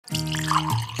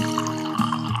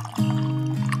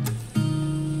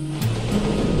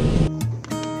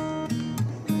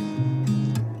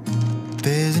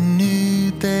There's a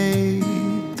new day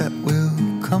that will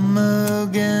come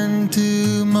again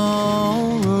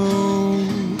tomorrow.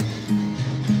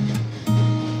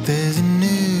 There's a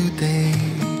new day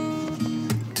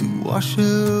to wash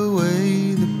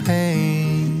away the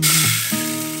pain.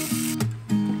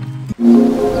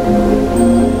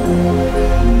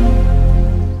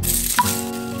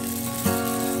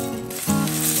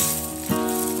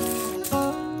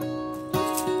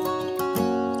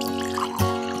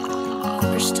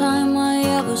 First time I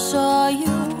ever saw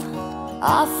you,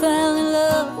 I fell in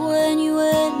love when you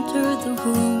entered the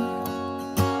room.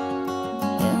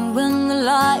 And when the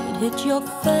light hit your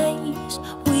face,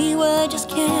 we were just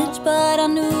kids, but I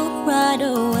knew right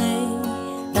away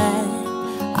that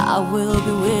I will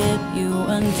be with you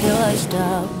until I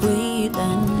stop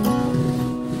breathing.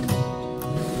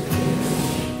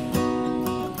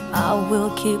 I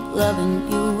will keep loving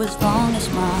you as long as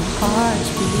my heart's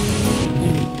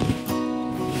beating.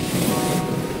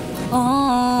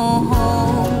 Oh,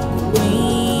 hold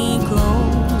me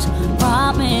close,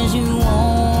 promise you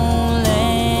won't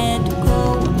let go.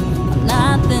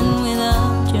 Nothing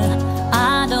without you,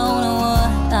 I don't know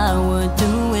what I would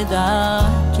do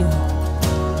without you.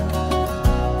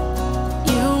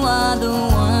 You are the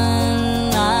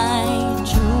one I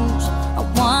choose, I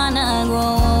wanna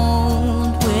grow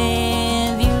old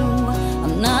with you.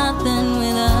 I'm nothing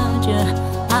without you,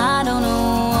 I don't know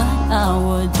what I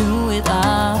would do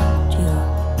without you.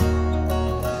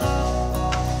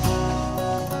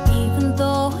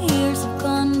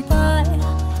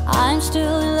 I'm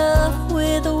still in love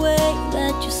with the way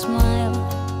that you smile.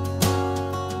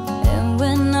 And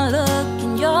when I look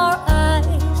in your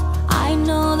eyes, I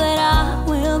know that I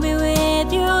will be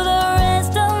with you the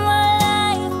rest of my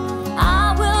life.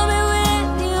 I will be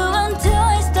with you until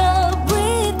I stop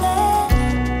breathing.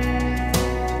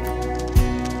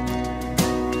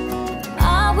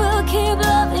 I will keep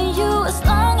loving you as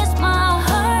long as my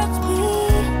heart's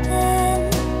beating.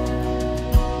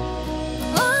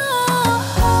 Oh,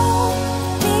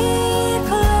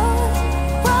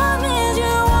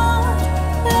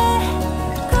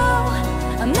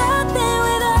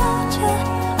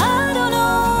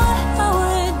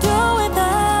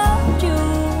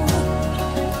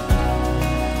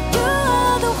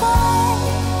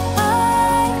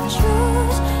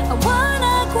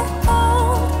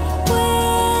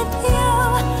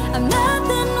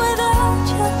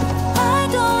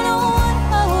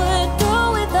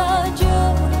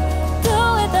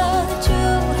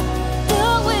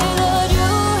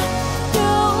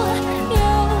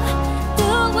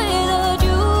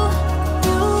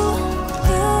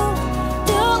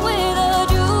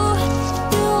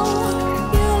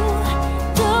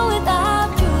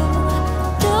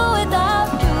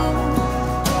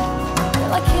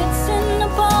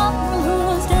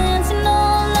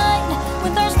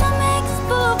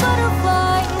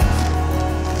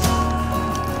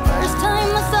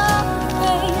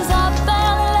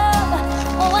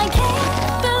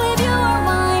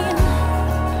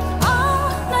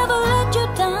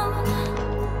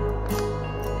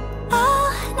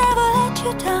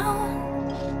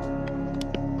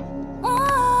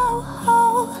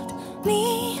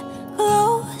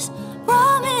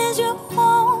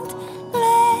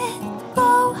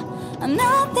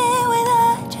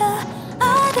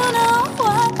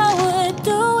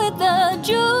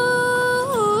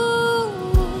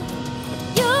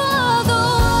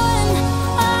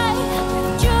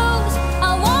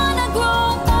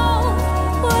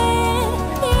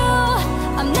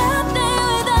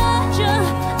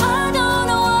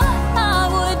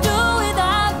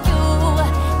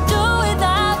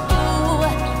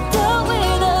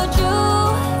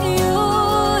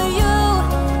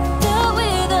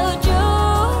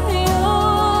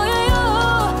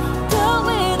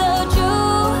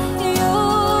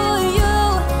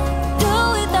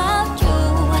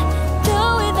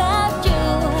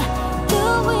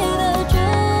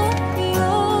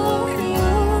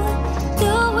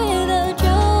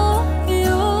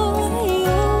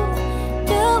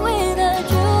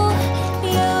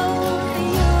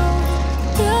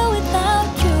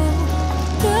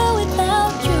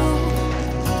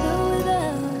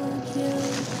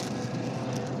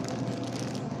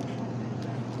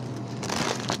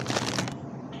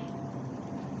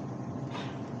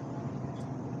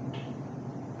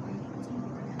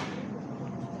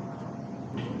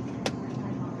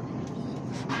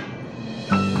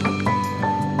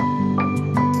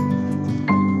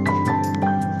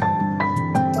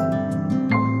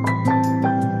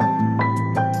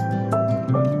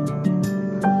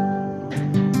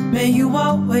 May you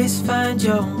always find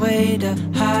your way to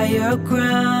higher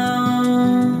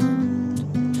ground.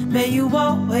 May you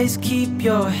always keep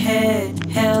your head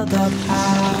held up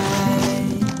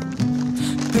high.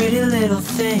 Pretty little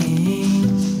thing,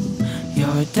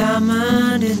 you're a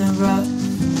diamond in the rough,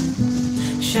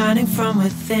 shining from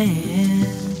within.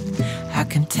 I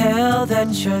can tell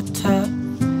that you're tough.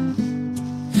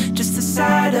 Just the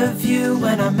sight of you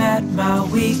when I'm at my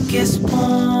weakest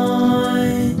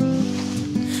point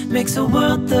makes a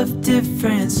world of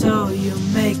difference, oh you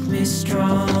make me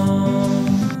strong.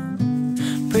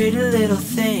 Pretty little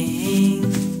thing,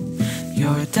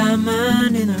 you're a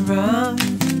diamond in the rough,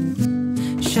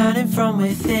 shining from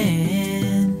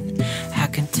within. I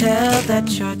can tell that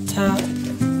you're tough.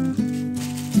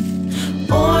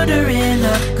 Ordering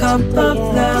a cup of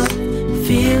love,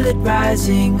 feel it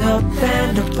rising up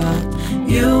and above.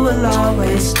 You will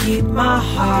always keep my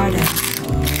heart and soul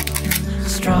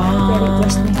strong.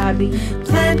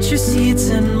 Plant your seeds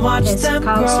and watch them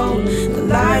grow. The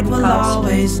light will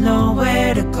always know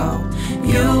where to go.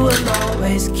 You will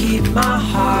always keep my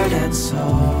heart and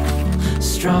soul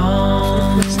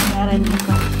strong.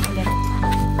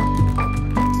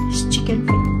 Chicken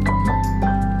feet.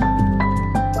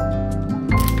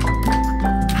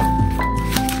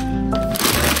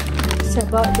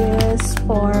 About this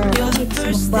for you're the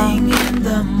first thing in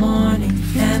the morning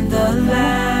and the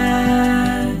last.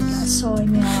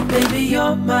 Baby,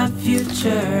 you're my future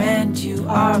and you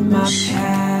are my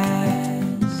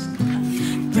past.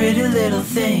 Pretty little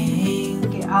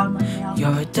thing,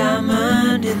 you're a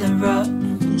diamond in the rough,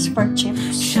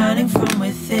 shining from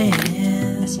within.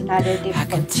 I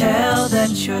can tell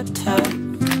that you're tough.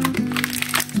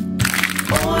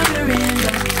 Ordering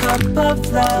a cup of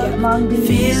love,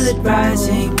 feel it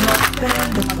rising up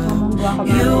and above.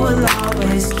 You will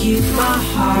always keep my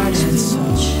heart and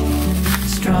soul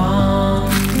strong.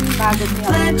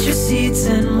 Plant your seeds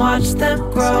and watch them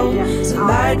grow. The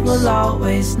light will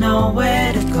always know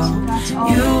where to go.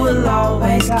 You will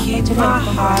always keep my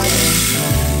heart and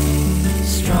soul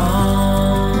strong.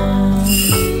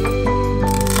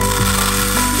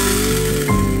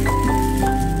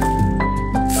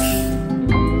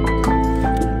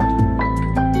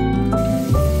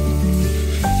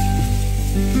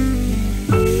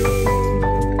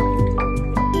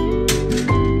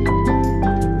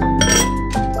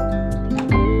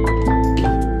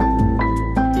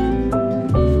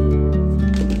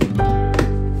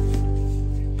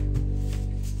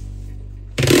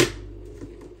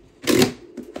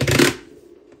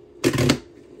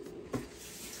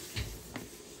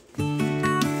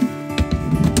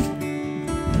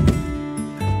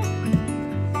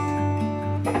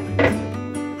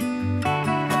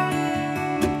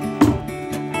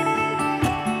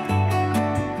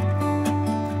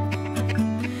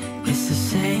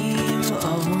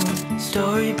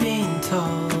 Story being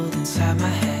told inside my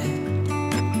head.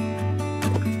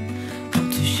 I'm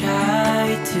too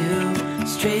shy to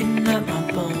straighten up my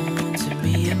bones and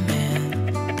be a man.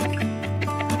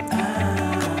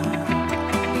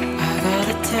 I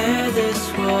gotta tear this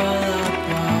wall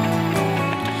apart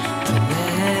to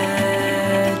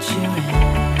let you in.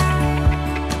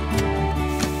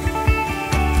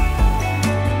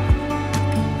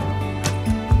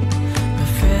 My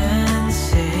friends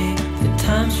say the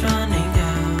time's running,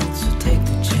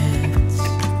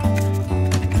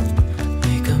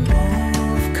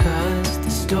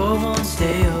 door won't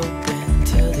stay open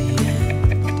till the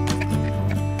end.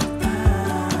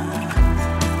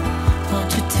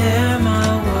 Won't you tear my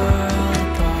world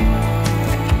apart?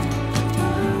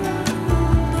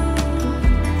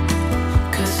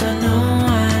 'Cause I know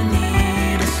I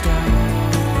need a start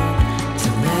to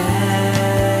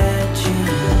let you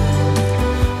in.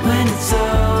 When it's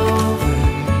over,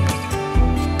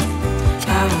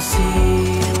 I will see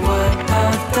what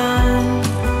I've done.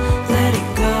 Let it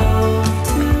go.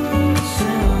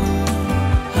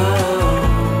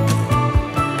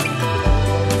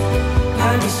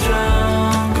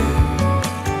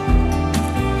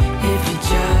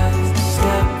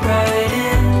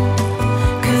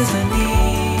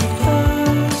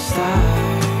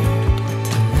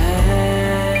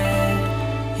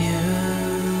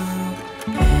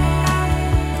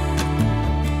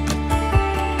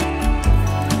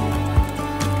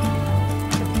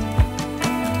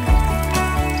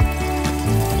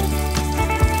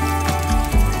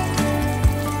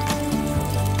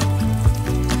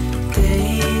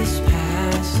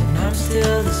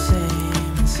 Still the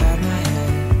same inside my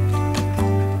head,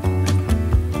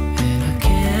 and I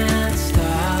can't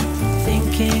stop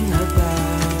thinking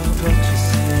about what you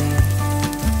said.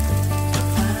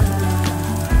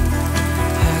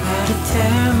 I gotta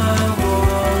tear my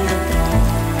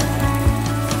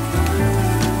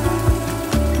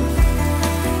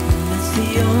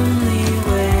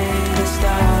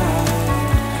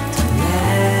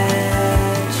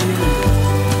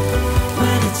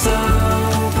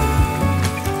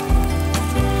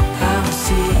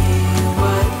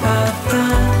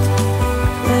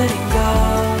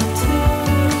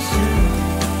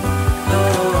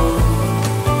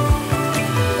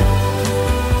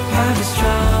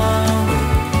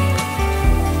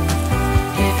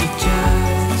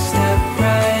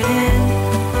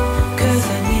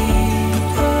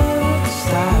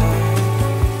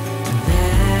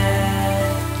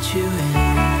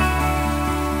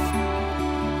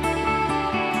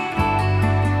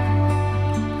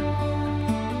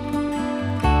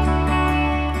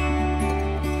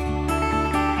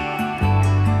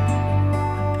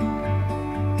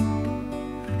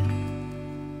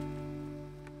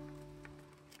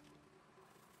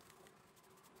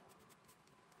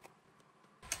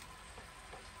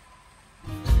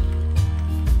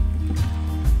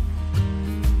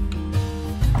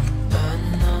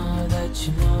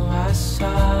I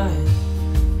saw it.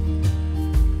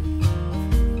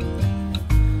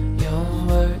 Your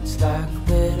words like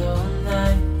little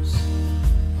knives.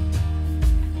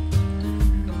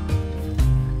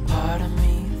 Part of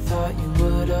me thought you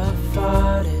would have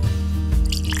fought it.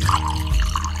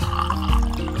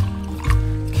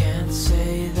 Can't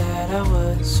say that I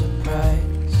was surprised.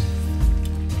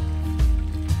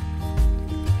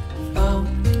 Oh,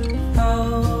 oh,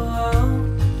 oh,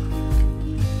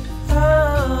 oh,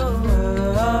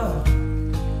 oh.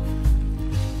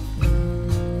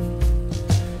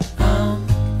 I'm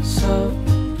so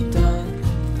done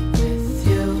with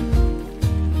you.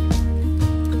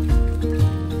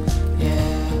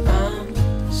 Yeah, I'm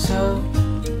so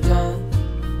done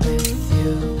with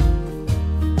you.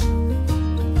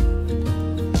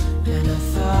 And I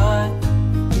thought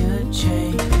you'd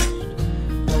change,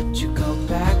 but you go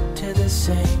back to the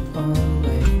same old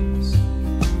ways.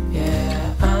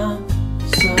 Yeah, I'm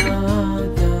so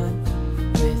done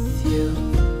with you.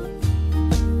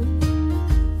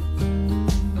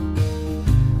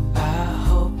 I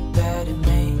hope that it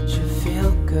made you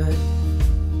feel good.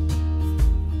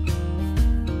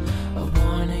 A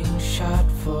warning shot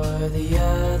for the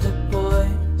other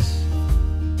boys.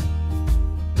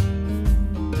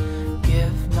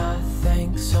 Give my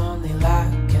thanks only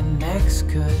like an ex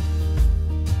could.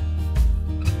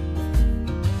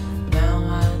 Now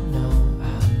I know I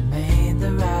made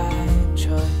the right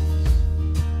choice.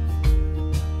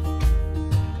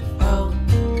 Oh,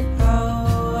 oh,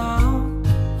 oh,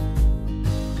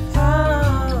 oh,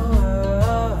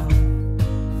 oh.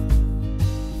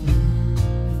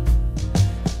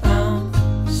 I'm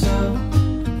so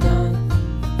done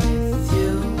with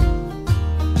you.